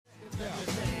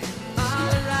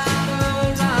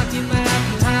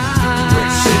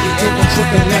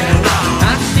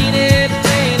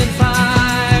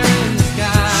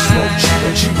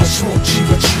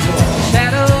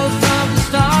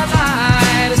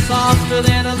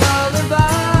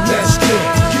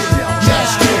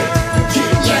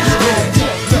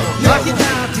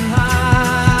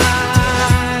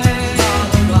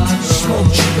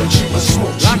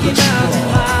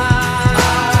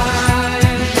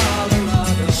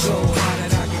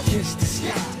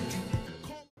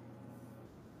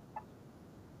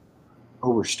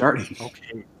we're starting.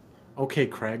 Okay,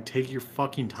 Craig, take your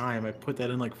fucking time. I put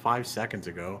that in like 5 seconds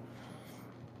ago.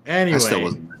 I still Anyway,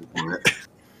 wasn't ready for it.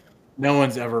 no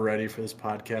one's ever ready for this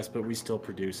podcast, but we still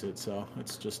produce it, so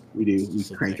it's just We do. it's We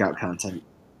just a crank thing. out content.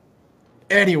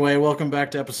 Anyway, welcome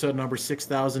back to episode number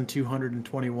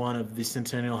 6,221 of the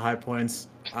Centennial High Points.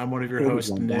 I'm one of your hosts,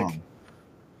 Nick.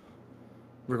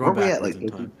 We're going Weren't we at backwards like in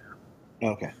 50? time.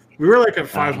 Okay. We were like at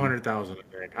 500,000,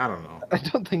 I think. I don't know. I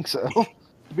don't think so.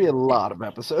 It'd be a lot of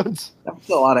episodes. That's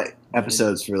a lot of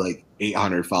episodes for like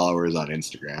 800 followers on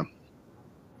Instagram.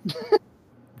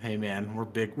 Hey man, we're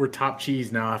big. We're top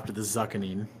cheese now after the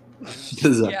Zuckening.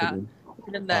 Yeah.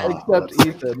 Even that. Except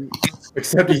Ethan.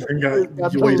 Except Ethan got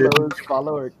Got the yoited. lowest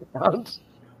follower count.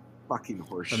 Fucking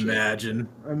horseshit.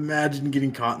 Imagine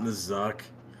getting caught in the Zuck.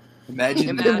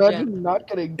 Imagine Imagine not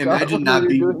getting caught Imagine when not you're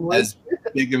being doing as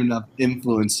big of enough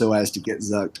influence so as to get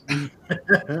zucked.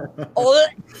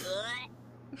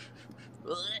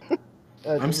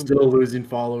 I'm still losing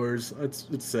followers. It's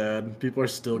sad. People are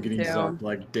still getting Yeah. zucked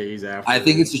like days after. I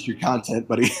think it's just your content,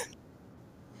 buddy.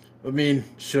 I mean,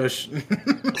 shush.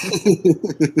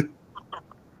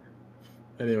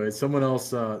 Anyway, someone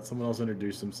else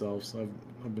introduce themselves.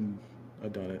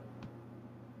 I've done it.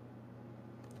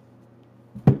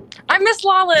 I'm Miss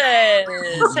Lawless.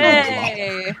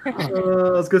 Hey. I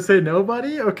was gonna say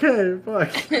nobody. Okay, fuck.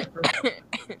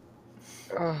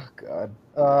 Oh god.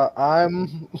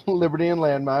 I'm Liberty and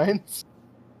Landmines.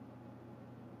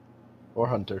 Or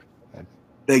Hunter.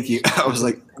 Thank you. I was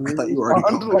like, I thought you were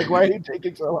already going. Like, why are you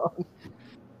taking so long?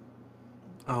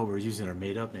 Oh, we're using our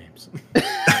made-up names.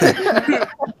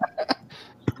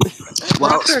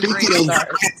 Well, Rocks are a great start.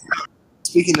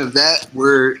 speaking of that,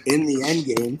 we're in the end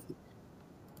game.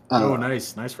 Oh,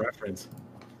 nice reference.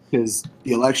 Because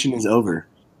the election is over.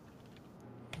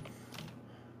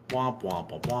 Womp womp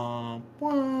womp womp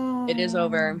womp. It is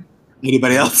over.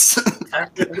 Anybody else?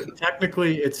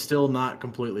 Technically, it's still not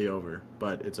completely over,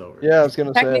 but it's over. Yeah, I was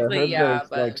gonna say. I Technically, heard yeah, there's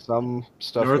but- like some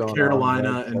stuff going North on,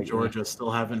 Carolina like, and Georgia still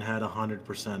haven't had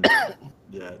 100%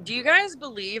 yet. Do you guys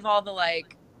believe all the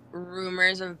like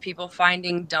rumors of people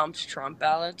finding dumped Trump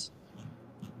ballots?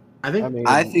 I think I mean,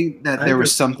 I think that I there think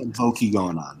was something hokey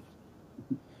going on.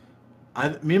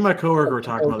 me and my coworker were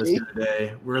talking about this the other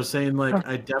day. We were saying like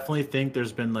I definitely think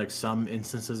there's been like some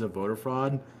instances of voter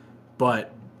fraud,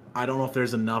 but I don't know if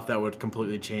there's enough that would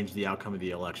completely change the outcome of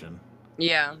the election.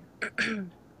 Yeah.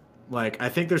 Like I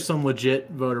think there's some legit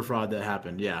voter fraud that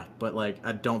happened, yeah, but like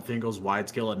I don't think it was wide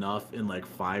scale enough in like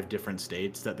 5 different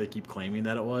states that they keep claiming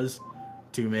that it was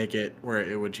to make it where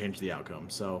it would change the outcome.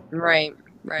 So Right.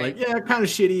 like yeah, kind of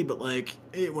shitty, but like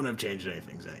it wouldn't have changed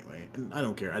anything anyway. And I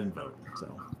don't care. I didn't vote,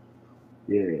 so.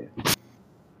 Yeah.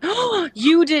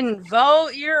 You didn't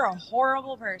vote? You're a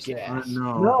horrible person. Yeah.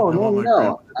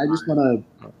 No. I just want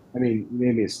to. I mean, you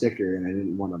made me a sticker, and I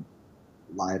didn't want to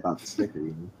lie about the sticker. You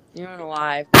know? You're not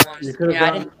alive. You could Yeah,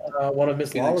 I have gotten one of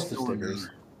Miss Yeah, Lawless's still stickers.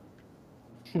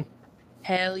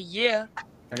 Hell yeah.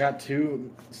 I got 2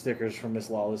 stickers from Miss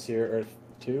Lawless here, or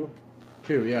 2?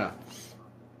 2, yeah.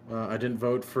 I didn't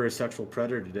vote for a sexual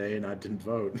predator today, and I didn't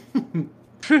vote.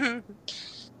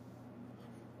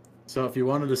 So if you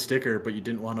wanted a sticker but you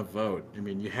didn't want to vote, I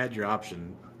mean, you had your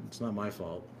option. It's not my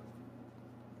fault.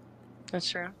 That's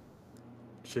true.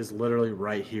 She's literally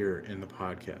right here in the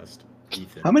podcast.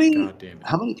 Ethan. How many? God damn it.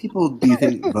 How many people do you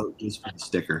think vote just for the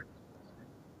sticker?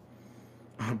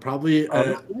 Probably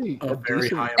Honestly, a very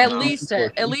decent- high At amount.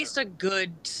 least a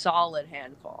good solid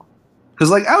handful.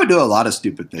 Because like I would do a lot of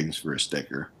stupid things for a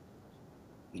sticker.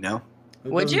 You know?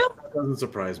 That Would doesn't- you? That doesn't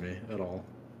surprise me at all.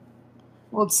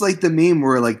 Well, it's like the meme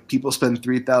where like people spend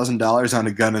 $3,000 on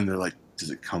a gun, and they're like, "Does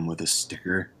it come with a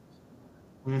sticker?"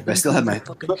 If I still have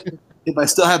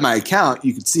my account,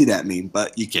 you could see that meme,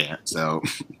 but you can't. So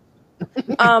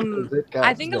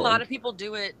I think a lot of people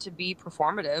do it to be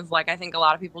performative. Like I think a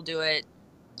lot of people do it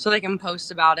so they can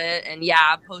post about it and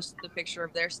post the picture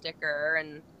of their sticker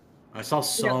and I saw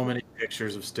so many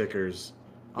pictures of stickers.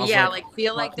 I was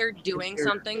feel like they're doing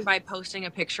something by posting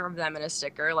a picture of them in a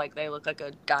sticker. Like they look like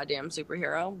a goddamn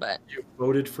superhero, but You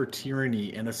voted for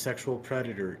tyranny and a sexual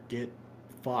predator. Get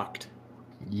fucked.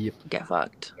 Yep. get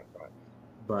fucked.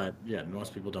 But yeah,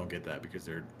 most people don't get that because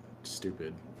they're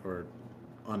stupid or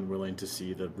unwilling to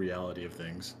see the reality of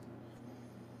things.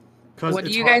 Because What do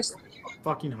it's you hard. guys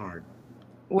Fucking hard.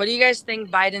 What do you guys think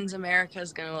Biden's America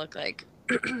is gonna look like?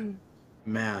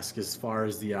 Mask as far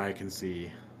as the eye can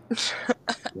see.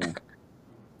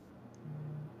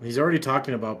 He's already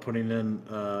talking about putting in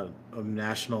a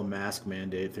national mask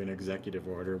mandate through an executive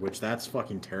order, which that's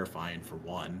fucking terrifying for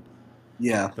one.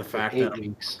 Yeah. The fact 8 that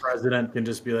weeks. the president can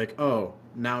just be like, oh,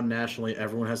 now nationally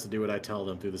everyone has to do what I tell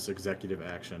them through this executive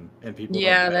action, and people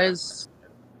Yeah, don't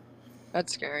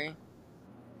that's scary.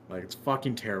 like it's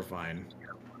fucking terrifying.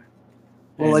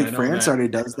 Well, And like I know France that- already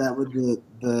does that with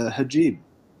the hijab.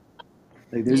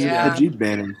 Like there's Yeah. a hijab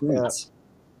ban in France.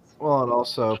 Well, and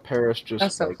also Paris That's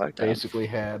just so like fucked up. basically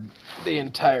had the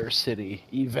entire city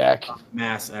evac.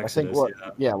 mass I exodus. think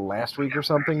what yeah. last week or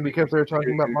something because they were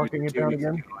talking about marking it 2 down weeks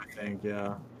again. ago, I think,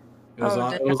 yeah. It Oh,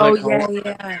 was, did- it was oh, like yeah, all over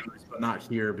yeah. the news, but not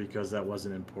here because that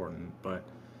wasn't important. But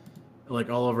like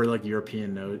all over like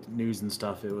European news and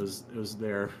stuff, it was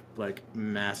their like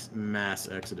mass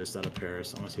exodus out of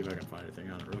Paris. I'm gonna see if I can find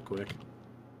anything on it real quick.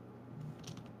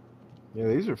 Yeah,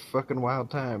 these are fucking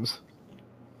wild times.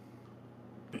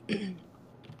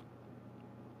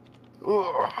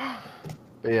 Ugh.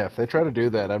 But yeah, if they try to do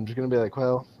that, I'm just gonna be like,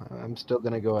 well, I'm still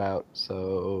gonna go out,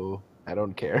 so I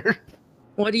don't care.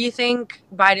 What do you think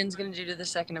Biden's gonna do to the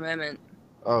Second Amendment?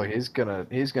 Oh, he's gonna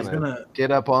He's gonna get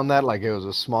up on that like it was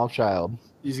a small child.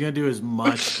 he's gonna do as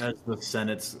much as the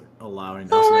Senate's allowing.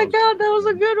 Oh us. my god, that was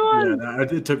a good one.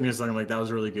 Yeah, it took me a second. Like that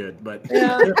was really good, but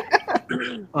Yeah.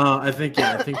 I think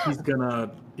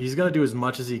he's gonna do as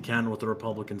much as he can with the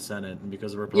Republican Senate, and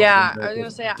because the Republicans Yeah, are I was gonna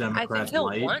just say I think Democrats he'll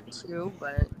light. want to,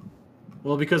 but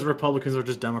Well, because Republicans are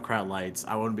just Democrat lights,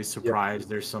 I wouldn't be surprised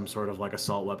there's some sort of like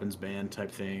assault weapons ban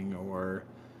type thing or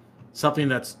something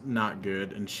that's not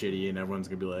good and shitty, and everyone's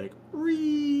gonna be like,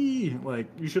 "Ree!" Like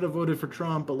you should have voted for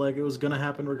Trump, but like it was gonna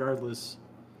happen regardless.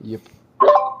 Yep.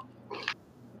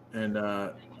 And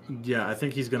yeah, I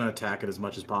think he's gonna attack it as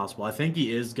much as possible. I think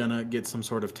he is gonna get some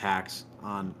sort of tax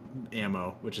on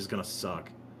ammo, which is gonna suck.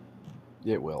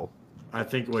 It will. I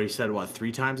think what he said,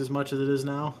 3 times as much as it is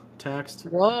now taxed.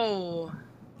 whoa.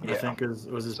 I think was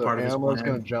his So part of his ammo's plan.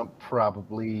 gonna jump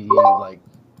probably like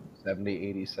 70,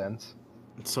 80 cents.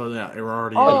 So yeah, we're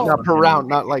already Oh. Not per round,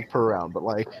 not like per round, but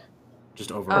like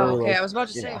just Oh, overall. okay. like, I was about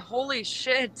to say, yeah. holy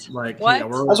shit. Like What? yeah,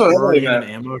 we're That's what I already in thought an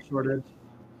you ammo shortage,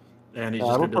 and he's Yeah,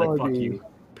 just gonna be it'll like, "Fuck probably be- you,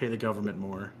 pay the government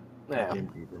more." yeah. Goddamn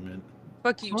government.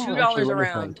 Fuck you, Oh, $2 actually, let a me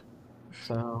round.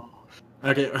 So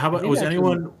Okay, how about think was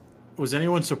actually-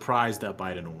 anyone surprised that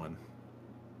Biden won?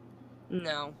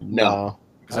 No. No.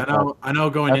 'Cause I know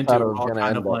going I into thought it, it we're was all gonna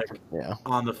kind end of up. like Yeah.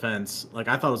 on the fence. Like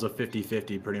I thought it was a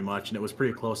 50-50 pretty much, and it was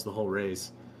pretty close the whole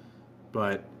race.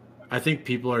 But I think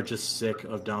people are just sick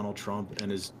of Donald Trump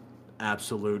and his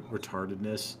absolute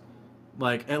retardedness.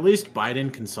 Like at least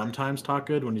Biden can sometimes talk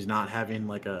good when he's not having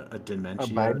like a A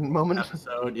dementia Biden moment.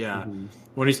 episode. Yeah, Mhm.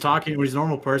 when he's talking, when he's a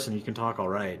normal person, he can talk all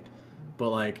right. But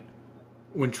like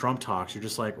when Trump talks, you're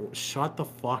just like, shut the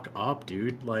fuck up,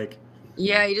 dude. Like.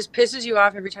 Yeah, he just pisses you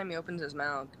off every time he opens his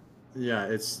mouth. Yeah,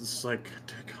 it's like,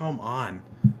 come on.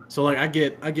 So like, I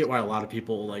get why a lot of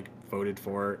people like voted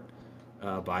for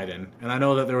Biden, and I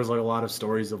know that there was like a lot of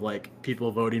stories of like people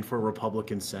voting for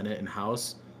Republican Senate and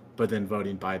House, but then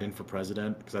voting Biden for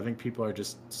president because I think people are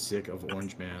just sick of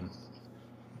Orange Man.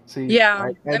 See, Yeah,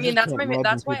 I just mean that's can't imagine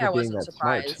that's why people I being wasn't that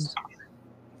smart. surprised.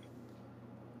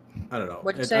 I don't know.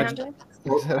 What'd you It- say, I Andre? I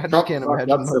just Trump can't fucked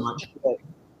imagine up so most- much.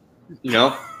 You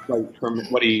know, like from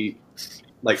what he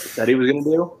like said he was gonna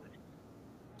do.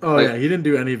 Oh Like- yeah, he didn't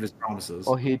do any of his promises.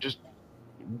 Well, he just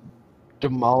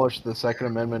demolished the Second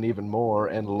Amendment even more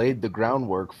and laid the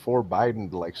groundwork for Biden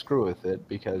to like screw with it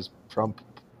because Trump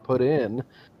put in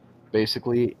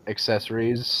basically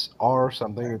accessories are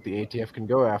something that the ATF can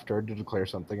go after to declare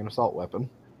something an assault weapon.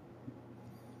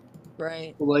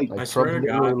 Right. Like, I Like swear Trump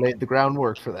to literally God. laid the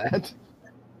groundwork for that.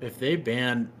 If they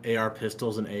ban AR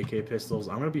pistols and AK pistols,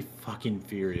 I'm gonna be fucking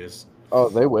furious. Oh,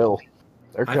 they will.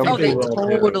 They're I coming. Oh, think they they will,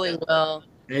 too. totally will.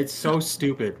 It's so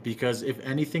stupid because if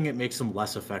anything, it makes them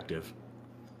less effective.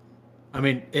 I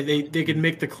mean, they can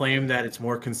make the claim that it's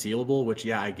more concealable, which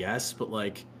yeah, I guess, but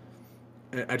like,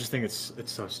 I just think it's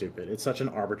so stupid. It's such an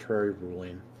arbitrary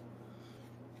ruling.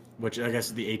 Which I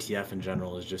guess the ATF in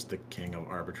general is just the king of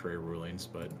arbitrary rulings,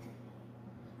 but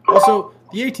also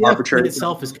the ATF Arbitrary. in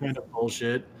itself is kind of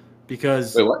bullshit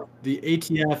because wait, what? the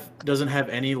ATF doesn't have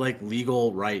any like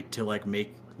legal right to like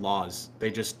make laws.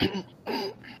 They just it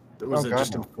was Oh,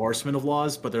 just God, no. enforcement of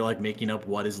laws, but they're like making up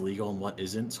what is legal and what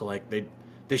isn't. So like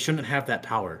they shouldn't have that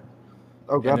power.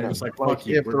 Oh And god, they're no. just like, Like, fuck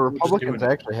you, if the we're just Republicans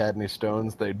doing it. actually had any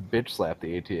stones, they'd bitch slap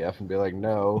the ATF and be like,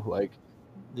 "No, like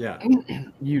Yeah,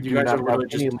 you do guys not are really have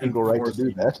any just legal right to do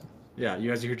enforcing- that." yeah. You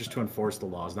guys are here just to enforce the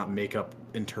laws, not make up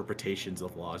interpretations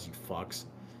of laws. You fucks.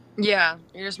 Yeah,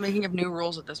 you're just making up new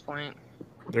rules at this point.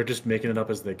 They're just making it up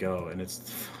as they go, and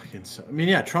it's fucking so. I mean,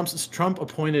 yeah, Trump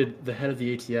appointed the head of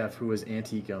the ATF who was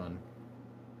anti-gun,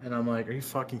 and I'm like, are you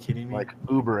fucking kidding me? Like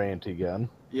uber anti-gun.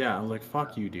 yeah, I'm like,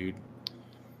 fuck you, dude.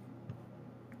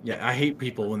 Yeah, I hate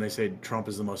people when they say Trump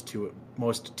is the most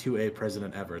 2A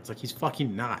president ever. It's like he's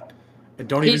fucking not. And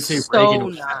don't even He's say so Reagan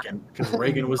was not. second, because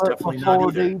Reagan was But definitely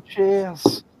not before either.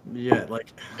 HS. Yeah,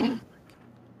 like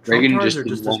Reagan Trump just are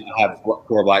didn't as want to have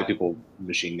poor black people with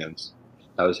machine guns.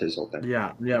 That was his whole thing.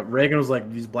 Yeah. Reagan was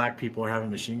like, these black people are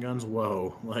having machine guns.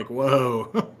 Whoa, like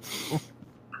whoa.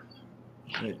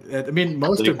 I mean,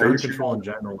 most of gun control in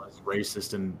general is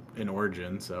racist in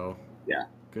origin. So yeah,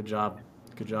 good job,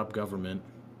 government.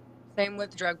 Same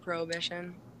with drug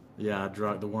prohibition. Yeah,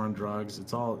 the war on drugs.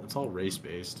 It's all race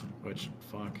based. Which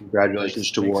fuck.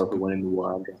 Congratulations to war for winning the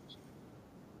war on drugs.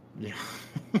 Yeah.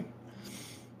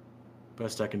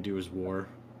 Best I can do is war.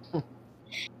 I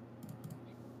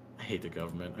hate the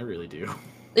government. I really do.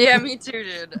 Yeah, me too,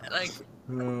 dude. Like,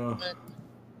 we're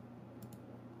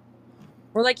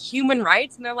like human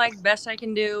rights, and they're like, best I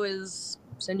can do is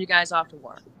send you guys off to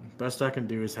war. Best I can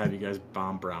do is have you guys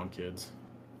bomb brown kids.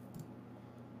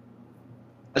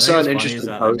 I saw an interesting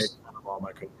post. I made fun of all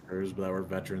my coworkers that were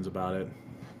veterans about it.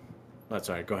 That's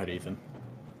all right. Go ahead, Ethan.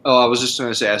 Oh, I was just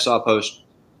going to say, I saw a post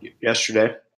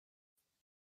yesterday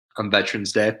on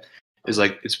Veterans Day. It's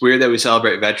like, it's weird that we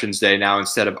celebrate Veterans Day now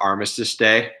instead of Armistice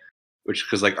Day,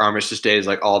 because like Armistice Day is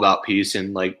like all about peace,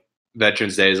 and like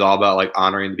Veterans Day is all about like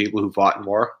honoring the people who fought in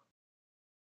war.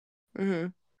 Mm-hmm.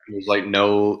 There's like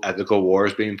no ethical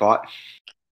wars being fought.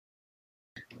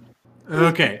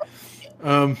 Okay.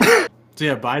 So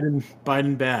yeah,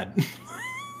 Biden bad.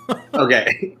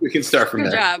 Okay, we can start from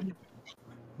Good there. job.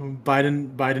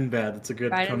 Biden bad. That's a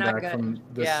good Biden comeback from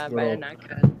this Biden little not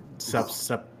good.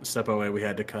 step away we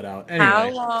had to cut out. Anyway, How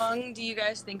long do you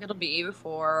guys think it'll be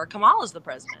before Kamala's the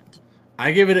president?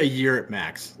 I give it a year at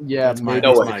max. Yeah, that's my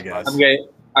guess. I'm getting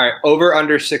all right. Over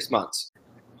under 6 months.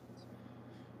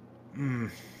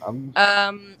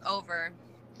 Over.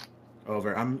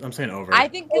 Over. I'm saying over. I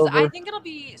think it'll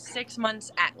be 6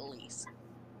 months at least.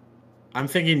 I'm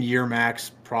thinking year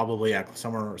max, probably at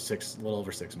somewhere a little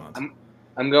over 6 months.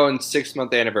 I'm going 6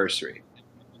 month anniversary.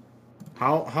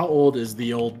 How old is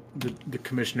the the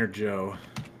Commissioner Joe?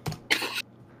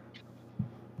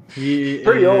 He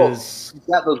pretty old. He's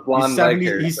got those blonde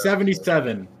hair. He's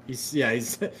 77. He's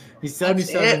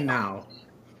 77 now.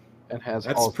 And has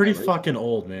that's pretty fucking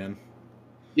old, man.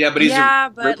 Yeah, but he's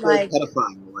a like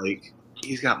pedophile. Like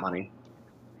he's got money.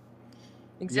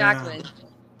 Exactly. Yeah.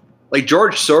 Like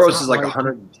George Soros is like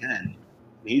 110.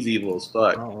 He's evil as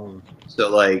fuck. Oh. So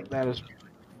like,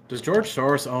 does George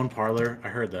Soros own Parler? I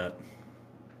heard that.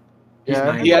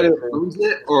 Yeah, he either owns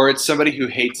it or it's somebody who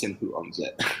hates him who owns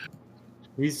it.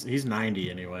 He's 90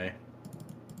 anyway.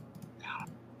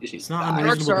 It's not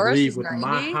unreasonable to believe with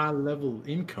my high level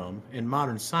income in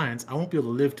modern science, I won't be able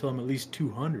to live till I'm at least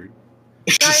 200.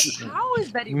 Guys, how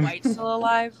is Betty White still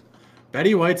alive?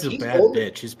 Betty White's a bad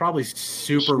bitch. She's probably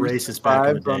super racist back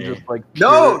in the day. Just like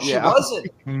no, she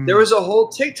wasn't. There was a whole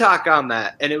TikTok on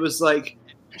that, and it was like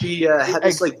she had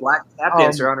this like black tap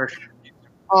dancer on her.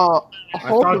 I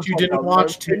thought you didn't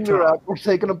watch TikTok. We're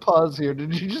taking a pause here.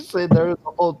 Did you just say there was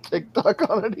a whole TikTok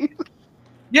on it? Ethan?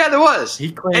 Yeah, there was.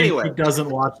 He claims he doesn't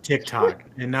watch TikTok,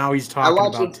 and now he's talking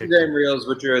about TikTok. I watch Instagram Reels,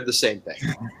 which are the same thing,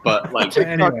 but like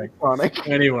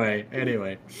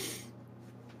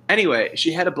Anyway,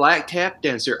 she had a black tap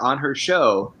dancer on her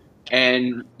show,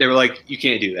 and they were like, "You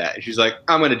can't do that." And she's like,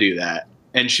 "I'm gonna do that,"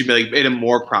 and she like made him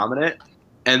more prominent.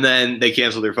 And then they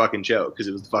canceled her fucking show because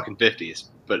it was the fucking 50s.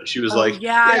 But she was like,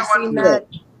 "Yeah, I've seen that."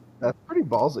 That's pretty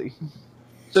ballsy.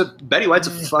 So Betty White's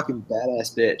a fucking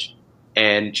badass bitch,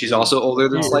 and she's also older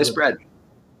than sliced bread.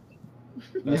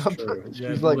 That's true.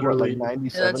 She's like what, like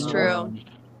 97. That's true.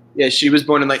 Yeah, she was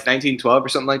born in like 1912 or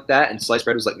something like that, and sliced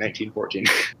bread was like 1914.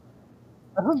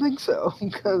 I don't think so,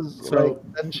 because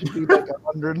then she'd be like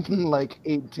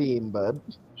 118, bud.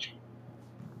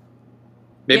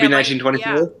 Maybe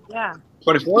 1924. Yeah.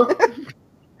 24.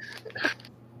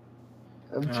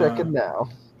 I'm checking now.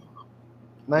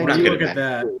 When you look at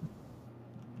that.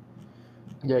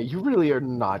 Yeah, you really are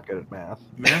not good at math.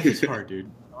 Math is hard,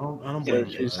 dude. I don't blame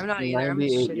you. I'm not either. I'm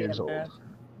 98 years old.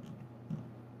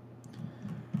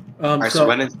 So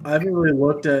I haven't really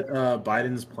looked at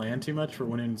Biden's plan too much for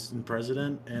winning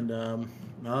president, and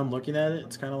now I'm looking at it.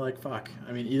 It's kind of like fuck.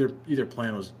 I mean, either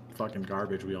plan was fucking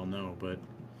garbage. We all know, but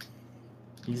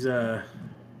he's a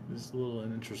little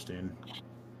interesting.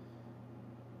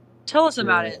 Tell us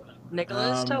about it,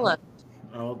 Nicholas. Tell us.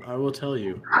 I will tell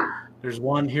you. There's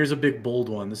one. Here's a big bold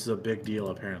one. This is a big deal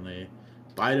apparently.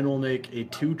 Biden will make a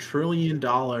 $2 trillion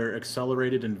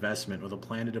accelerated investment with a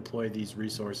plan to deploy these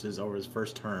resources over his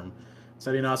first term,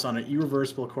 setting us on an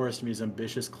irreversible course to meet his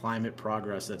ambitious climate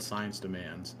progress that science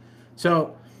demands.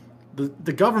 So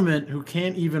the government, who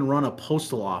can't even run a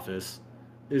postal office,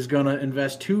 is going to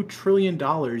invest $2 trillion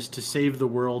to save the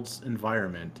world's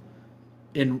environment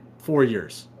in 4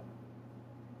 years.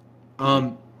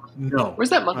 No. Where's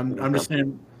that money I'm coming just from?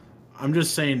 saying. I'm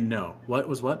just saying no. What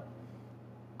was what?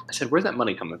 I said, where's that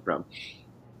money coming from?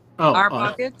 Oh, Our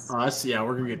pockets? us. Yeah,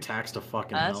 we're gonna get taxed to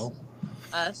fucking Us? hell.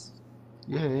 Us.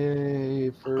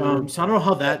 Yay for So I don't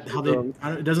know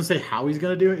how it doesn't say how he's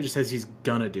gonna do it. It just says he's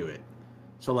gonna do it.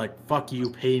 So like, fuck you,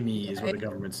 pay me is what the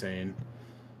government's saying.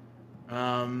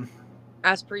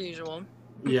 As per usual.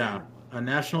 Yeah, a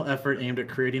national effort aimed at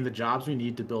creating the jobs we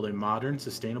need to build a modern,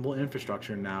 sustainable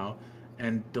infrastructure now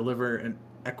and deliver an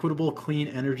equitable, clean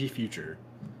energy future.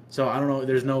 So I don't know.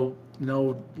 There's no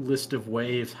list of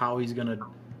ways how he's gonna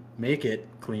make it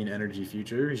clean energy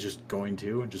future. He's just going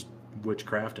to just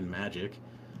witchcraft and magic.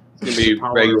 It's gonna be The power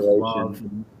of regulation. love.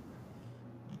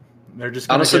 They're just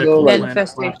gonna Honestly, get a though, coal like- plant.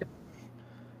 Manifestation.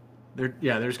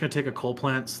 They're just gonna take a coal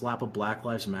plant, slap a Black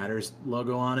Lives Matters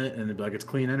logo on it, and they'd be like, "It's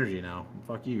clean energy now."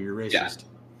 Fuck you, you're racist.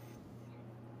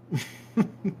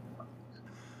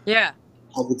 Yeah.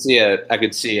 I could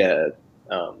see a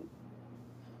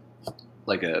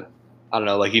like a, I don't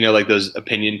know, like, you know, like those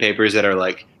opinion papers that are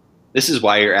like, this is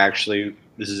why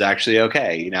this is actually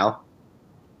okay, you know?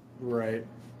 Right.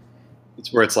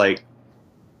 It's where it's like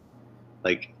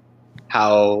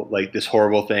how like this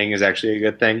horrible thing is actually a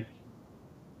good thing.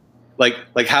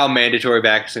 Like how mandatory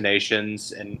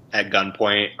vaccinations and at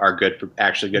gunpoint are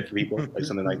actually good for people, like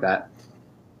something like that.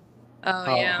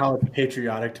 Oh, yeah. How it's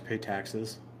patriotic to pay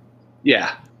taxes.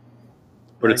 Yeah.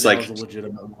 But I it's think like, that was a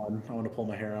legitimate one. I want to pull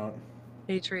my hair out.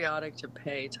 Patriotic to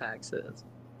pay taxes.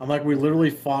 I'm like, we literally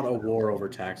fought a war over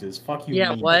taxes. Fuck you.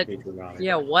 Yeah, mean what? Patriotic.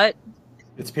 Yeah, what?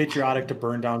 It's patriotic to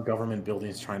burn down government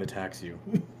buildings trying to tax you.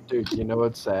 Dude, you know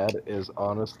what's sad is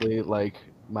honestly, like,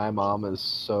 my mom is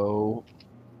so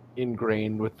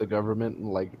ingrained with the government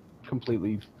and like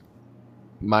completely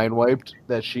mind wiped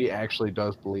that she actually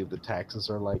does believe that taxes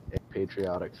are like a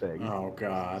patriotic thing. Oh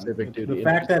god. Civic duty. The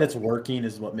fact that it's working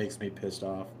is what makes me pissed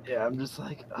off. Yeah, I'm just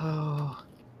like, oh,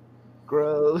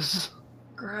 gross.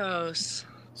 Gross.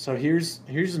 So here's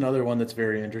another one that's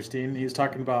very interesting. He's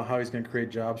talking about how he's going to create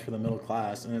jobs for the middle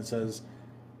class, and it says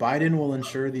Biden will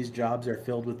ensure these jobs are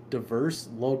filled with diverse,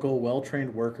 local,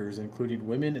 well-trained workers, including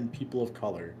women and people of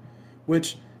color.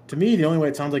 Which, to me, the only way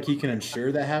it sounds like he can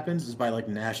ensure that happens is by like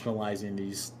nationalizing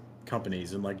these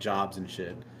companies and like jobs and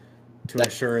shit to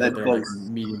ensure that they're like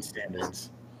meeting standards.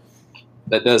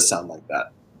 that does sound like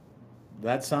that.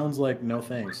 That sounds like no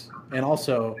thanks. And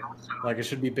also, like, it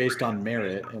should be based on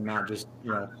merit and not just,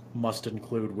 must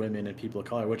include women and people of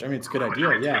color, which, I mean, it's a good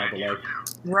idea, yeah, but like...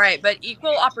 Right, but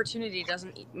equal opportunity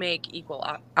doesn't make equal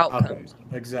outcomes.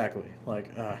 Exactly. Like,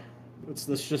 it's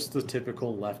just the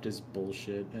typical leftist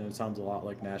bullshit, and it sounds a lot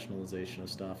like nationalization of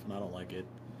stuff, and I don't like it.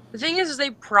 The thing is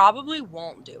they probably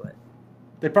won't do it.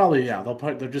 They probably, yeah,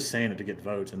 they're just saying it to get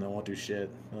votes, and they won't do shit.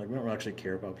 They're like, we don't actually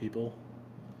care about people.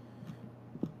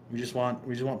 We just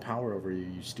want power over you,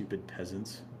 you stupid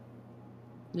peasants.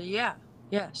 Yeah.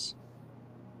 Yes.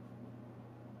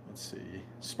 Let's see.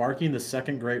 Sparking the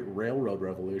second great railroad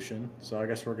revolution. So I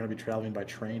guess we're going to be traveling by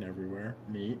train everywhere.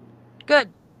 Neat. Good.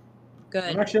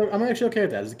 I'm actually okay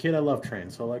with that. As a kid, I love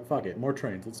trains. So like, fuck it, more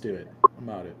trains. Let's do it. I'm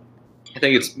about it. I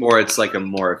think it's like a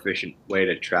more efficient way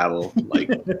to travel. Like,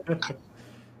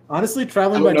 honestly,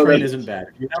 traveling by train isn't bad.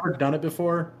 If you've never done it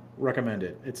before, recommend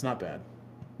it. It's not bad.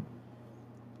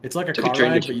 It's like a car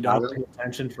ride, but you don't have to pay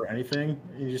attention for anything.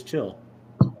 You just chill.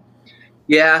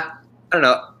 Yeah, I don't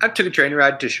know. I took a train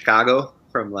ride to Chicago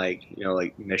from like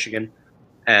Michigan,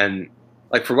 and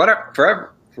like for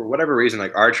whatever reason,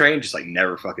 like our train just like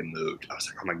never fucking moved. I was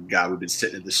like, oh my god, we've been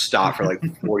sitting at this stop for like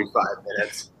 45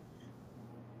 minutes.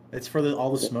 It's for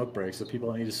all the smoke breaks, so people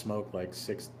don't need to smoke like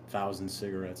 6,000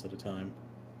 cigarettes at a time.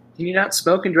 Can you not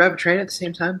smoke and drive a train at the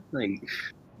same time? Like,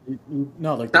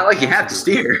 no, like it's not like you have to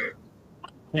steer.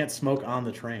 Can't smoke on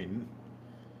the train.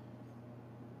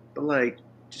 But like,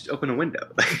 just open a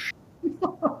window.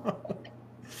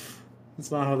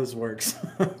 That's not how this works.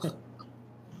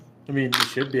 I mean, they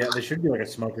should be like a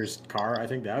smoker's car. I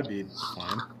think that would be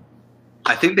fine.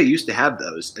 I think they used to have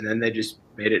those, and then they just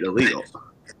made it illegal.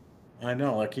 I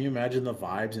know. Like, can you imagine the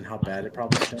vibes and how bad it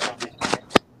probably smells?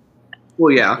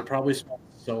 Well, yeah. It probably smells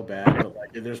so bad, but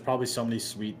like, there's probably so many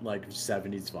sweet like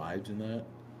 70s vibes in that.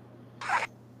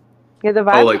 Yeah, the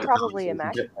vibes are probably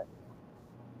immaculate.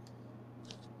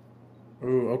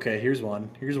 Ooh, okay, here's one.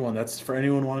 That's for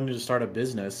anyone wanting to start a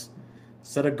business.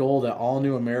 Set a goal that all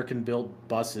new American-built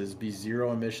buses be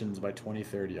zero emissions by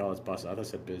 2030. Oh, it's buses. I thought I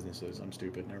said businesses. I'm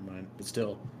stupid. Never mind. But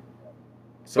still.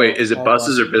 So wait, is it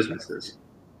buses or businesses?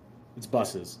 It's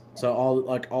buses. So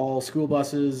all school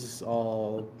buses,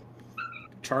 all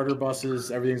charter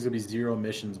buses, everything's gonna be zero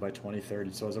emissions by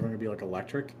 2030. So is everyone gonna be like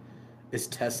electric? Is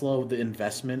Tesla the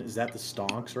investment? Is that the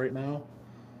stonks right now?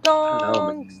 I don't know,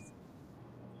 man. Donks.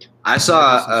 I Maybe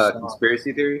saw some a stock.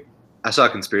 conspiracy theory. I saw a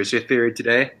conspiracy theory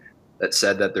today that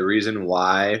said that the reason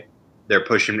why they're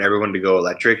pushing everyone to go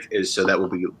electric is so that we'll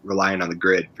be relying on the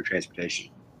grid for transportation.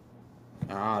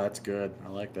 Ah, that's good. I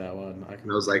like that one. I can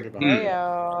I was like, think behind that.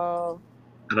 Heyo.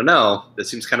 I don't know. That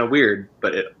seems kind of weird,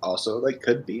 but it also like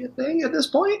could be a thing at this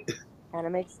point. Kind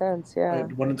of makes sense, yeah.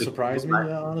 It wouldn't surprise me,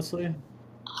 honestly.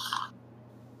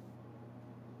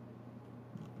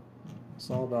 It's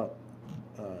all about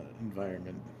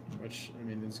environment, which I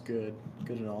mean is good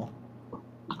and all.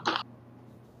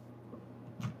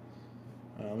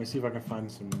 Let me see if I can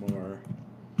find some more.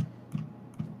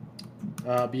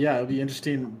 But yeah, it'll be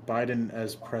interesting. Biden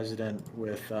as president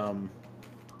with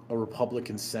a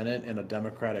Republican Senate and a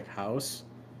Democratic House,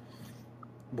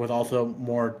 with also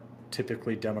more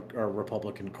typically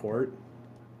Republican court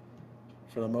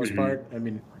for the most part. I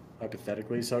mean,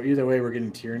 hypothetically. So either way, we're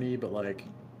getting tyranny, but like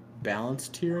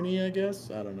balanced tyranny, I guess.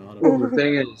 I don't know. Well, the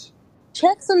thing is,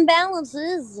 Checks and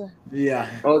balances. Yeah.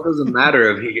 well, it doesn't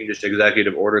matter if he can just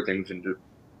executive order things into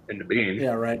being.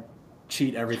 Yeah, right.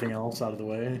 Cheat everything else out of the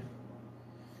way.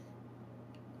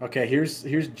 Okay, here's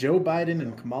Joe Biden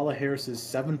and Kamala Harris's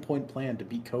 7-point plan to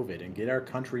beat COVID and get our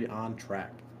country on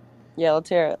track. Yeah, let's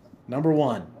hear it. Number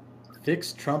 1,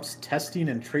 fix Trump's testing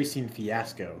and tracing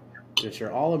fiasco to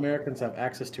ensure all Americans have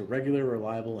access to regular,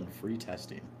 reliable, and free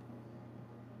testing.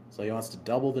 So he wants to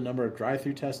double the number of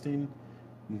drive-through testing,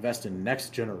 invest in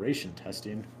next-generation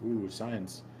testing. Ooh,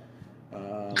 science.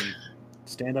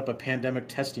 Stand up a pandemic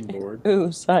testing board.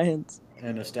 Ooh, science.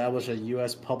 And establish a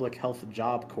U.S. public health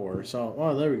job corps. So,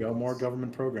 oh, there we go. More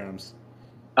government programs.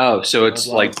 Oh, so it's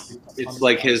Well,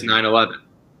 like his 9/11,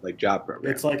 like job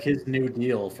program. It's like his New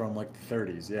Deal from like the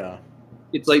 30s. Yeah.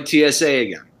 It's like TSA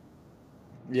again,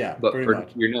 Yeah, but pretty for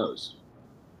much. your nose.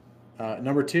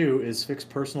 Number 2 is fix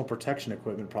personal protection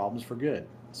equipment problems for good.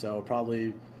 So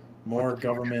probably more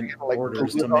government Like,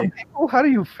 orders to make. people, how do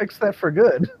you fix that for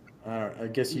good? I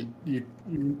guess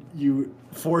you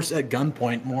force at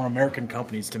gunpoint more American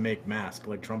companies to make masks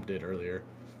like Trump did earlier.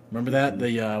 Remember that?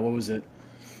 The what was it?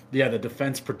 Yeah, the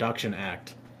Defense Production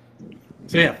Act.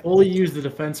 So yeah, fully use the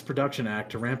Defense Production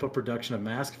Act to ramp up production of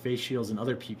masks, face shields, and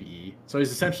other PPE. So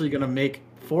he's essentially going to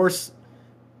force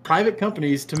private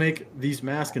companies to make these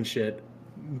masks and shit,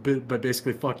 but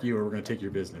basically fuck you or we're going to take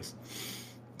your business.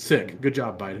 Sick. Good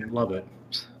job, Biden. Love it.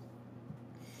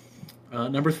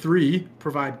 Number 3,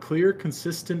 provide clear,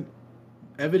 consistent,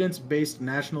 evidence-based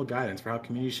national guidance for how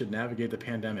communities should navigate the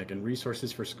pandemic and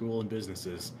resources for school and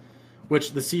businesses,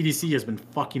 which the CDC has been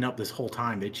fucking up this whole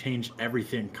time. They change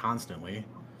everything constantly.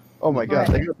 Oh my god,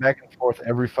 they go back and forth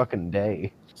every fucking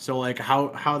day. So, like,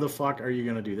 how the fuck are you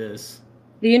going to do this?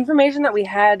 The information that we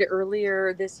had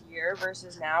earlier this year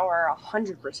versus now are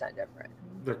 100% different.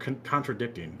 They're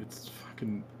contradicting. It's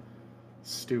fucking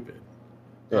stupid.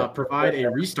 Yeah. Provide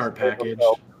a restart package.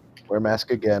 Wear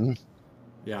mask again.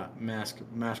 Yeah, mask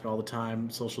all the time,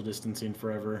 social distancing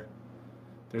forever.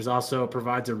 There's also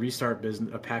provides a restart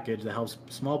package that helps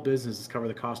small businesses cover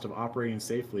the cost of operating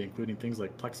safely, including things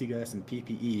like plexiglass and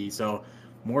PPE. So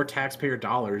more taxpayer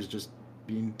dollars just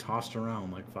being tossed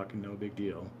around like fucking no big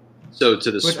deal. So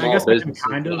to the small businesses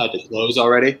that had to close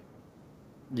already?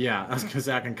 Yeah, because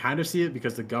I can kind of see it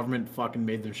because the government fucking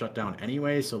made them shut down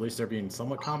anyway, so at least they're being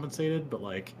somewhat compensated, but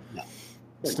like,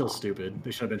 still stupid.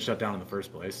 They should have been shut down in the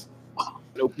first place.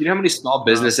 You know how many small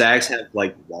business acts have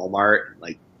like Walmart,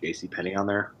 like JCPenney on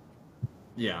there?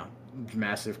 Yeah,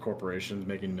 massive corporations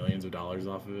making millions of dollars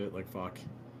off of it. Like, fuck.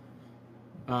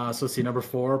 So let's see, number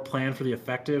 4, plan for the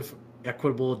effective,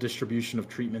 equitable distribution of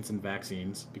treatments and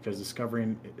vaccines, because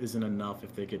discovering isn't enough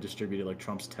if they get distributed like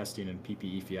Trump's testing and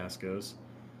PPE fiascos.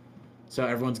 So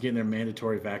everyone's getting their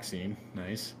mandatory vaccine.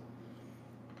 Nice.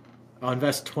 I'll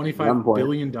invest $25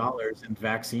 billion in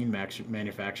vaccine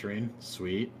manufacturing.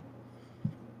 Sweet.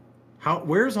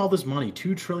 Where's all this money?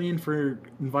 $2 trillion for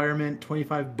environment,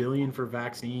 $25 billion for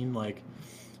vaccine, like,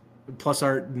 plus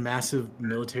our massive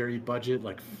military budget.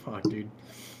 Like, fuck, dude.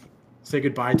 Say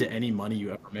goodbye to any money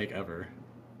you ever make ever.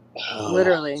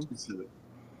 Literally.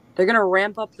 They're gonna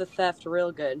ramp up the theft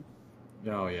real good.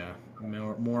 Oh yeah,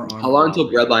 more. How long until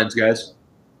breadlines, guys?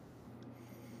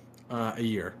 A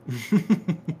year.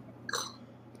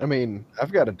 I mean,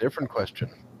 I've got a different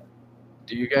question.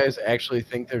 Do you guys actually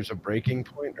think there's a breaking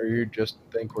point, or you just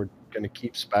think we're going to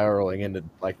keep spiraling into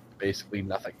like basically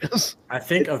nothingness? I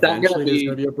think eventually there's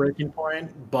going to be a breaking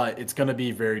point, but it's going to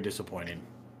be very disappointing.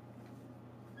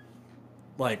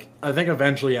 like I think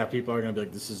eventually, yeah, people are gonna be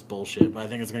like, "This is bullshit," but I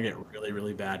think it's gonna get really,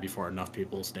 really bad before enough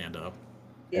people stand up.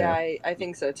 Yeah, I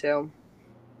think so too.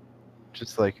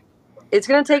 Just like It's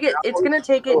gonna take it. It's gonna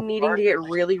take it needing to get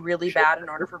really, really bad in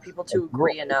order for people to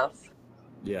agree enough.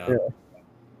 Yeah.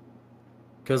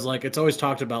 Because like it's always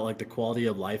talked about, like the quality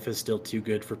of life is still too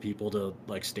good for people to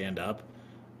like stand up.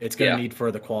 It's gonna Yeah. need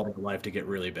for the quality of life to get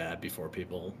really bad before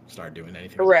people start doing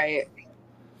anything. Right. Well,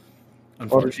 did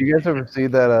Unfortunately, you guys ever see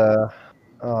that?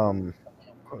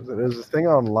 What was it? There's this thing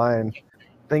online.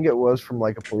 I think it was from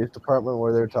like a police department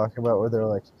where they were talking about where they're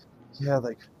like, yeah,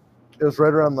 like it was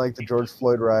right around like the George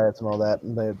Floyd riots and all that,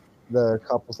 and the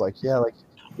cop was like, yeah, like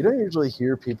you don't usually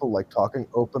hear people like talking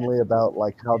openly about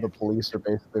like how the police are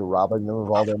basically robbing them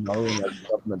of all their money and like the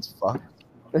government's fucked.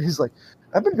 And he's like,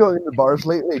 I've been going into bars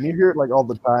lately, and you hear it like all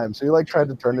the time. So you like tried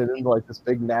to turn it into like this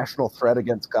big national threat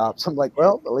against cops. I'm like,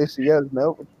 well, at least you guys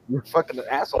know you're fucking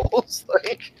assholes.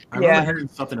 Like, I remember Yeah. hearing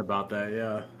something about that.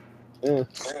 Yeah, yeah.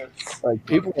 Like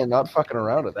people are not fucking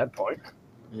around at that point.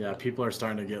 yeah, people are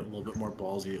starting to get a little bit more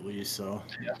ballsy at least. So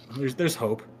Yeah. there's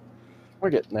hope. We're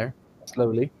getting there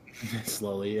slowly.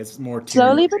 Slowly, it's more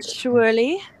Slowly but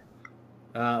surely.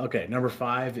 Okay, number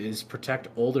 5 is protect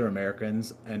older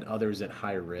Americans and others at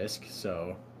high risk.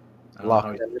 So I don't know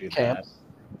how you Lockdown do camps.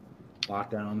 that.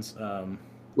 Lockdowns.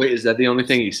 Wait, is that the only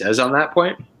thing he says on that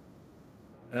point?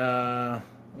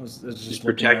 It's just Just looking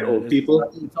protect at it. old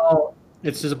people?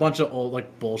 It's just a bunch of old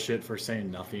like bullshit for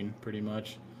saying nothing, pretty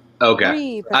much.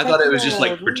 Okay. I thought it was just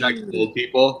like protect old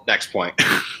people. Next point.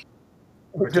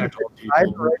 Protect old I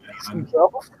people. correct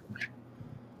himself.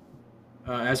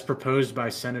 As proposed by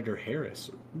Senator Harris.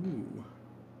 Ooh.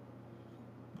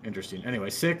 Interesting.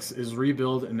 Anyway, 6 is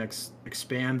rebuild and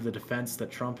expand the defense that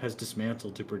Trump has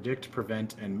dismantled to predict,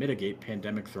 prevent, and mitigate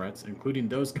pandemic threats, including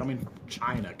those coming from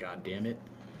China. God damn it.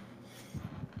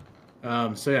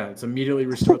 So yeah, it's immediately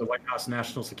restore the White House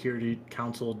National Security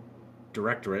Council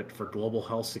Directorate for Global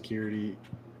Health Security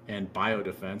and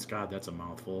Biodefense. God, that's a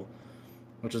mouthful.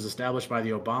 Which was established by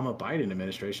the Obama-Biden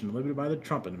administration and limited by the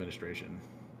Trump administration.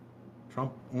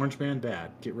 Trump, orange man,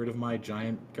 bad. Get rid of my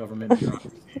giant government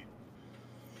bureaucracy.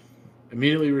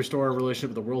 Immediately restore our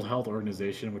relationship with the World Health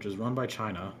Organization, which is run by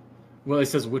China. Well, it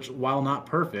says, which, while not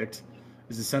perfect,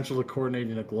 is essential to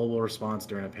coordinating a global response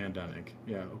during a pandemic.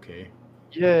 Yeah, okay.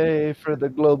 Yay for the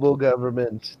global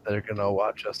government. They're gonna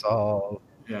watch us all.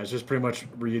 Yeah, it's just pretty much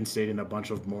reinstating a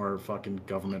bunch of more fucking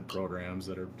government programs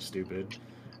that are stupid.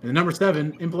 And then number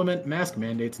 7, implement mask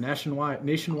mandates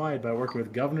nationwide by working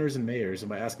with governors and mayors and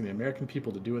by asking the American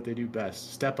people to do what they do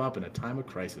best, step up in a time of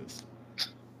crisis.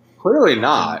 Clearly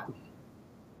not.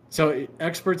 So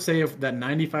experts say if that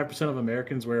 95% of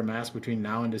Americans wear a mask between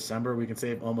now and December, we can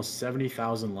save almost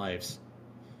 70,000 lives.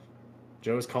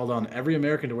 Joe has called on every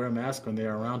American to wear a mask when they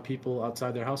are around people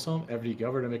outside their house home, every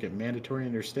governor to make it mandatory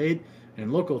in their state,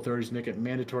 and local authorities to make it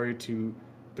mandatory to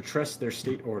buttress their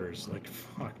state orders. Like,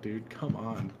 fuck, dude, come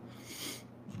on.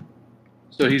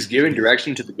 So he's giving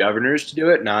direction to the governors to do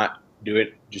it, not do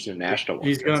it just a national one.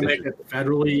 He's gonna make it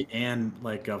federally and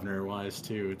like governor wise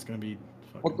too. It's gonna be.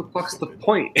 What the fuck's the stupid.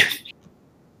 point?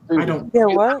 I don't. Yeah,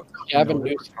 what? Gavin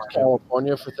Newsom,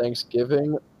 California for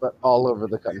Thanksgiving, but all over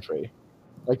the country.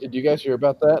 Like, did you guys hear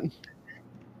about that?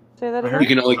 Say that I again. You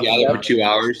can only gather for 2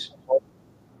 hours.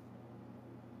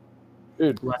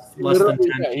 Dude, Less than literally, 10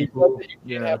 yeah, he said people. that you can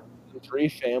Yeah. have 3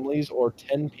 families or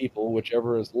 10 people,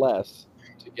 whichever is less,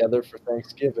 together for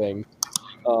Thanksgiving.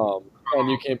 And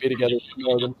you can't be together for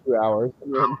more than 2 hours.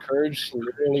 And you're encouraged to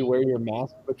literally wear your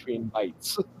mask between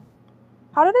bites.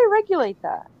 How do they regulate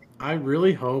that? I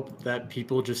really hope that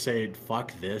people just say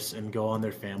 "fuck this" and go on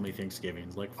their family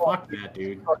Thanksgivings. Like, fuck that,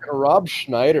 dude. Fucking Rob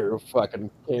Schneider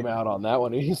fucking came out on that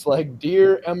one. He's like,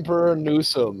 "Dear Emperor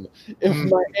Newsom, if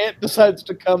my aunt decides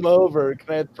to come over,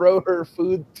 can I throw her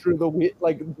food through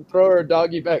the throw her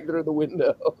doggy bag through the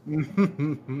window?"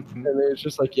 And it's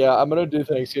just like, "Yeah, I'm gonna do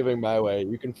Thanksgiving my way.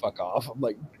 You can fuck off." I'm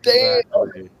like, "Damn."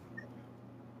 Exactly.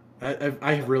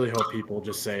 I really hope people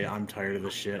just say, "I'm tired of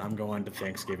this shit. I'm going to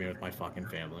Thanksgiving with my fucking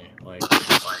family." Like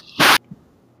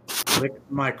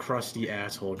my crusty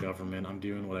asshole government. I'm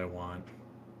doing what I want.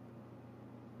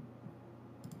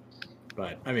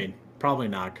 But I mean, probably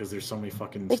not because there's so many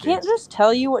fucking. They states. can't just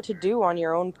tell you what to do on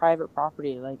your own private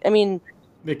property. Like, I mean,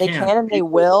 They they can. can and they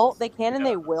will. They can and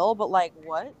they will. But like,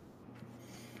 what?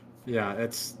 Yeah,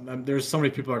 it's there's so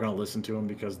many people are gonna listen to them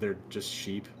because they're just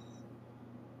sheep,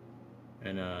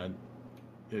 and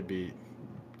it'd be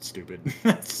stupid.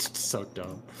 It's so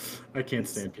dumb. I can't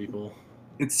stand people.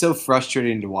 It's so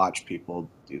frustrating to watch people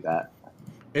do that.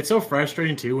 It's so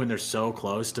frustrating too when they're so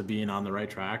close to being on the right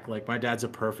track. Like my dad's a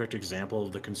perfect example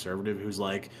of the conservative who's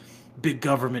like, big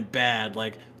government bad,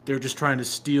 like they're just trying to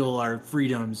steal our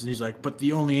freedoms. And he's like, but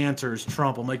the only answer is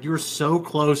Trump. I'm like, you're so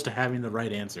close to having the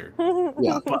right answer,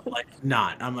 Yeah. but like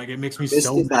not. I'm like, it makes me Missed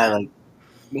so it by mad.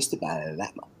 missed it by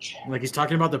that much. Like he's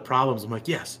talking about the problems. I'm like,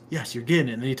 yes, you're getting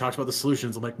it. And then he talks about the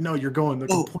solutions. I'm like, no, you're going the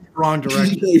No. complete wrong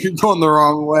direction. You're going the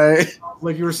wrong way.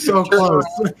 Like you were so close.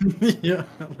 Yeah.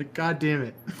 I'm like, God damn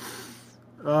it.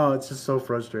 Oh, it's just so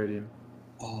frustrating.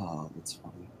 Oh, that's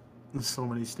funny. There's so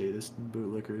many statists and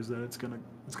bootlickers that it's gonna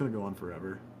go on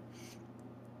forever.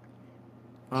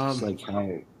 It's like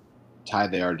how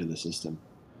tied they are to the system.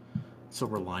 So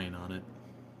relying on it.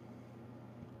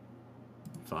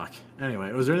 Fuck.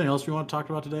 Anyway, was there anything else we want to talk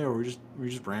about today, or were we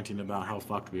just ranting about how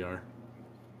fucked we are?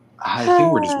 I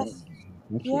think we're just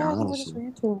Yeah, I think we're just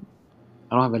ranting.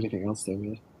 I don't have anything else there,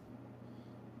 really.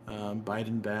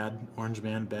 Biden bad, Orange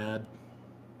Man bad,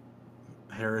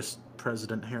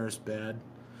 President Harris bad.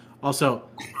 Also,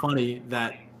 funny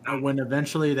that when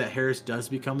eventually that Harris does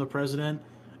become the president,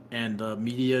 and the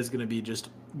media is going to be just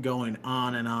going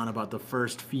on and on about the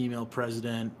first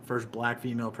black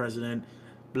female president,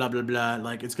 blah blah blah.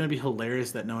 Like it's going to be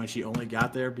hilarious that knowing she only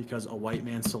got there because a white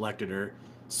man selected her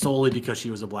solely because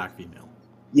she was a black female.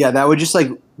 Yeah, that would just like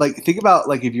think about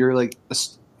like if you're like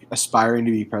aspiring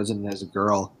to be president as a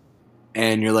girl,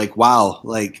 and you're like, wow,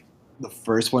 like the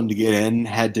first one to get in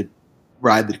had to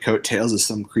ride the coattails of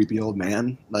some creepy old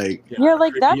man. Like Yeah,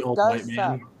 like that creepy old does white man.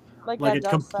 suck. Like Like that it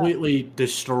does completely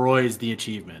destroys the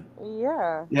achievement. suck.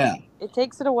 Yeah, yeah, it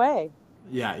takes it away.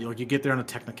 Yeah, like you get there on a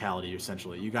technicality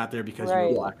essentially. You got there because you Right.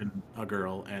 were black and a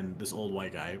girl, and this old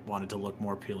white guy wanted to look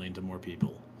more appealing to more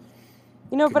people.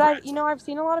 You know, but Congrats. I've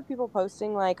seen a lot of people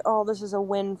posting like, "Oh, this is a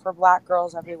win for black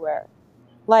girls everywhere."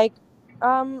 Like,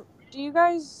 do you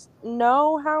guys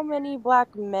know how many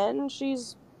black men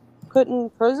she's put in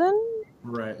prison?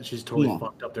 Right, she's totally Yeah.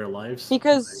 fucked up their lives.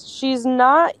 Because she's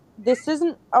not. This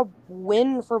isn't a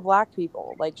win for black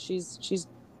people. Like, she's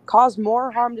caused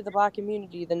more harm to the black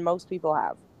community than most people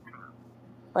have.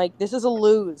 Like, this is a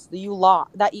lose. You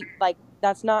lost.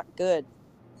 That's not good.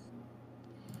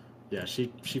 Yeah,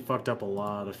 she fucked up a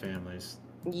lot of families.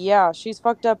 Yeah, she's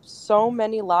fucked up so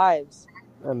many lives.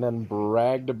 And then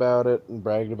bragged about it and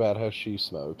bragged about how she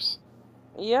smokes.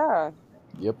 Yeah.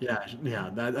 Yep. Yeah.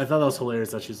 I thought that was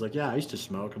hilarious that she's like, yeah, I used to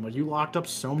smoke. I'm like, you locked up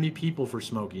so many people for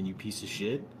smoking, you piece of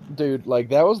shit. Dude, like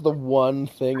that was the one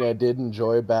thing I did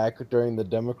enjoy back during the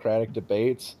Democratic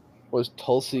debates was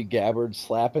Tulsi Gabbard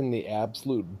slapping the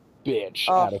absolute bitch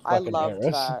out Oh, of I fucking loved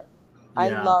Harris. that. I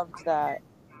Yeah. loved that.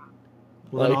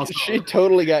 Well, then Like also, she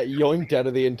totally got yoinked out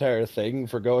of the entire thing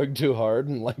for going too hard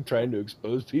and like trying to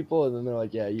expose people, and then they're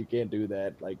like, "Yeah, you can't do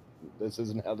that. Like, this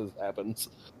isn't how this happens."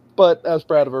 But I was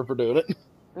proud of her for doing it.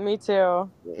 Me too.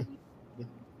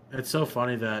 it's so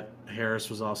funny that Harris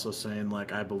was also saying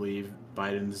like, I believe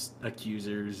Biden's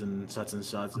accusers and such, and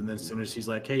then as soon as he's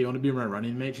like, hey, you want to be my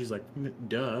running mate? She's like,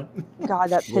 duh. God,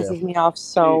 that Yeah. pisses me off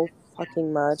so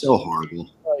fucking much. so horrible.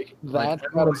 Like Like, that's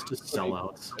everyone's just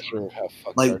sellouts. sure how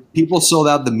fucked Like our- people sold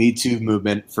out the Me Too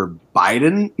movement for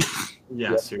Biden.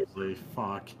 Yeah, Yeah. seriously,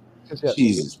 fuck. 'cause, yeah,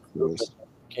 Jesus Christ.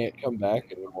 can't come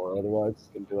back anymore. Otherwise, it's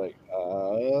gonna be like,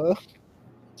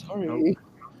 sorry.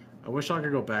 I wish I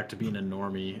could go back to being a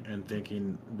normie and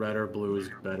thinking red or blue is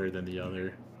better than the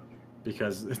other,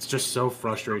 because it's just so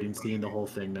frustrating seeing the whole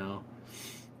thing now.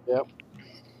 Yep.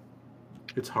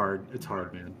 It's hard. It's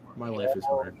hard, man. My life is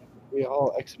hard. We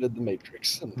all exited the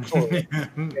Matrix.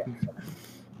 And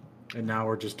And now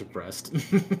we're just depressed.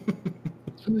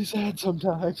 it's really sad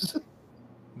sometimes.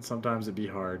 Sometimes it'd be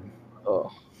hard.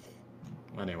 Oh,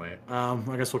 Anyway, I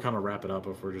guess we'll kind of wrap it up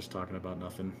if we're just talking about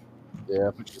nothing. yeah.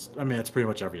 Which is, I mean, it's pretty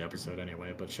much every episode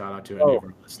anyway. But shout out to any Oh. of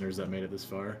our listeners that made it this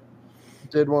far.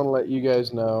 Did want to let you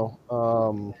guys know,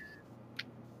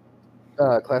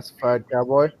 Classified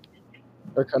Cowboy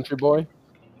or Country Boy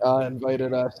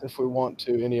invited us if we want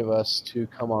to, any of us, to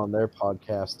come on their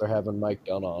podcast. They're having Mike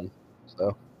Dunn on,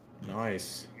 so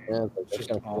Nice. yeah, that's Just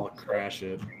kinda all cool. crash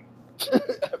it.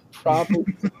 Probably.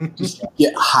 Just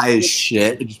get high as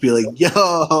shit and just be like,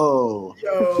 yo.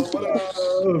 Yo, what up?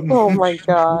 Oh my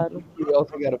god. We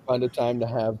also got to find a time to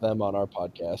have them on our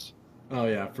podcast Oh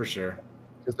yeah, for sure.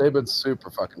 because they've been super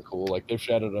fucking cool. Like they've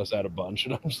shouted us out a bunch,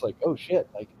 and I'm just like, oh shit!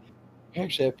 Like we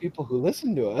actually have people who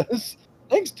listen to us.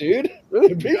 Thanks, dude.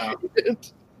 Really appreciate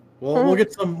it. Well, we'll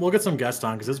get some guests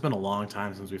on because it's been a long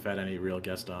time since we've had any real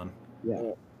guest on, Yeah.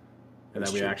 and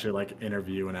That's that we true. actually like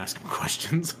interview and ask them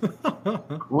questions. When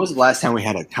was the last time we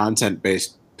had a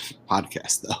content-based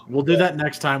podcast, though? We'll do that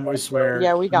next time. We swear.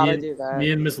 Yeah, we gotta me and, do that.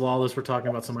 Me and Miss Lawless were talking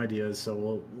about some ideas, so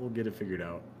we'll get it figured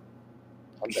out.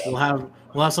 I'm down.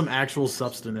 We'll have some actual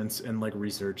substance and like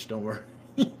research. Don't worry.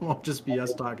 It won't just be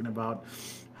us talking about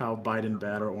how Biden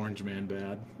bad or Orange Man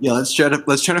bad. Yeah, let's try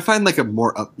to find like a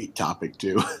more upbeat topic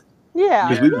too. Yeah,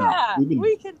 Because we've been-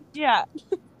 we could. Yeah,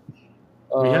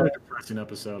 We had Uh, a depressing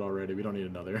episode already. We don't need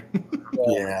another.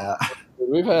 Yeah.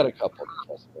 we've had a couple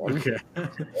of ones. Okay.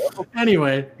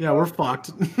 Anyway, yeah, we're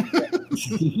fucked.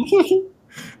 To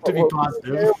be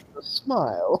positive. A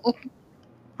smile.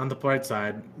 On the bright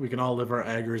side, we can all live our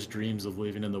Aggers' dreams of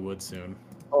living in the woods soon.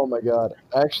 Oh my god.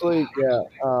 Actually, yeah.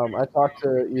 I talked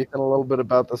to Ethan a little bit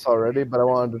about this already, but I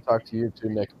wanted to talk to you too,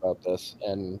 Nick, about this.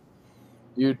 And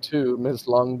you too, Miss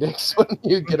Long Dicks, when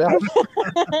you get out.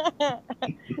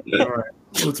 All right,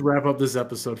 let's wrap up this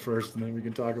episode first, and then we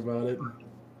can talk about it.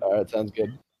 All right, sounds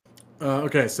good.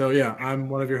 Okay, so yeah, I'm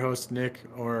one of your hosts, Nick,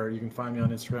 or you can find me on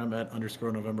Instagram at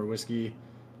 _November Whiskey.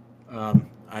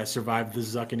 I survived the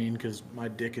zuckening because my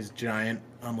dick is giant,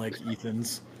 unlike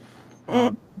Ethan's.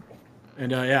 And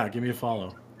yeah, give me a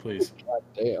follow, please. God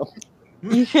damn.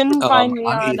 you can find me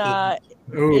I'm on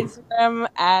Ooh, Instagram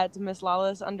at Miss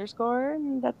Lawless _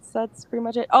 and that's pretty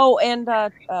much it. Oh, and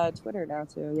Twitter now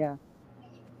too. Yeah.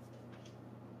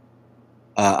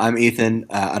 I'm Ethan.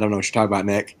 I don't know what you're talking about,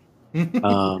 Nick. You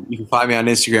can find me on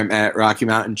Instagram at Rocky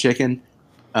Mountain Chicken.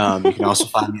 You can also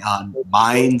find me on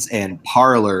Minds and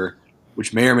Parlor,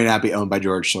 which may or may not be owned by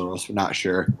George Soros. We're not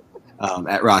sure.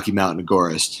 At Rocky Mountain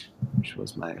Agorist, which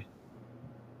was my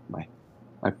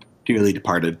dearly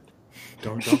departed.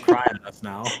 don't cry at us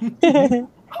now.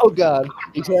 Oh god,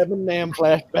 he's having Nam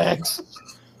flashbacks.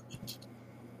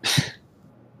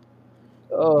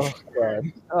 Oh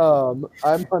god.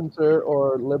 I'm Hunter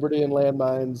or Liberty and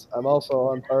Landmines. I'm also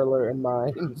on Parlor and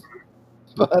Mines.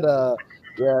 But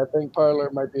yeah, I think Parlor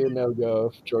might be a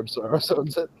no-go if George Soros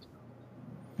owns it.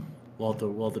 We'll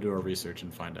have to do our research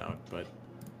and find out, but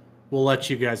we'll let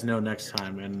you guys know next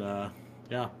time. And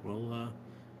yeah, we'll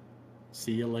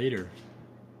see you later.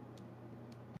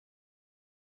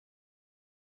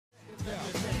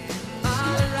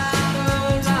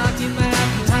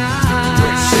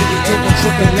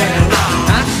 Tripping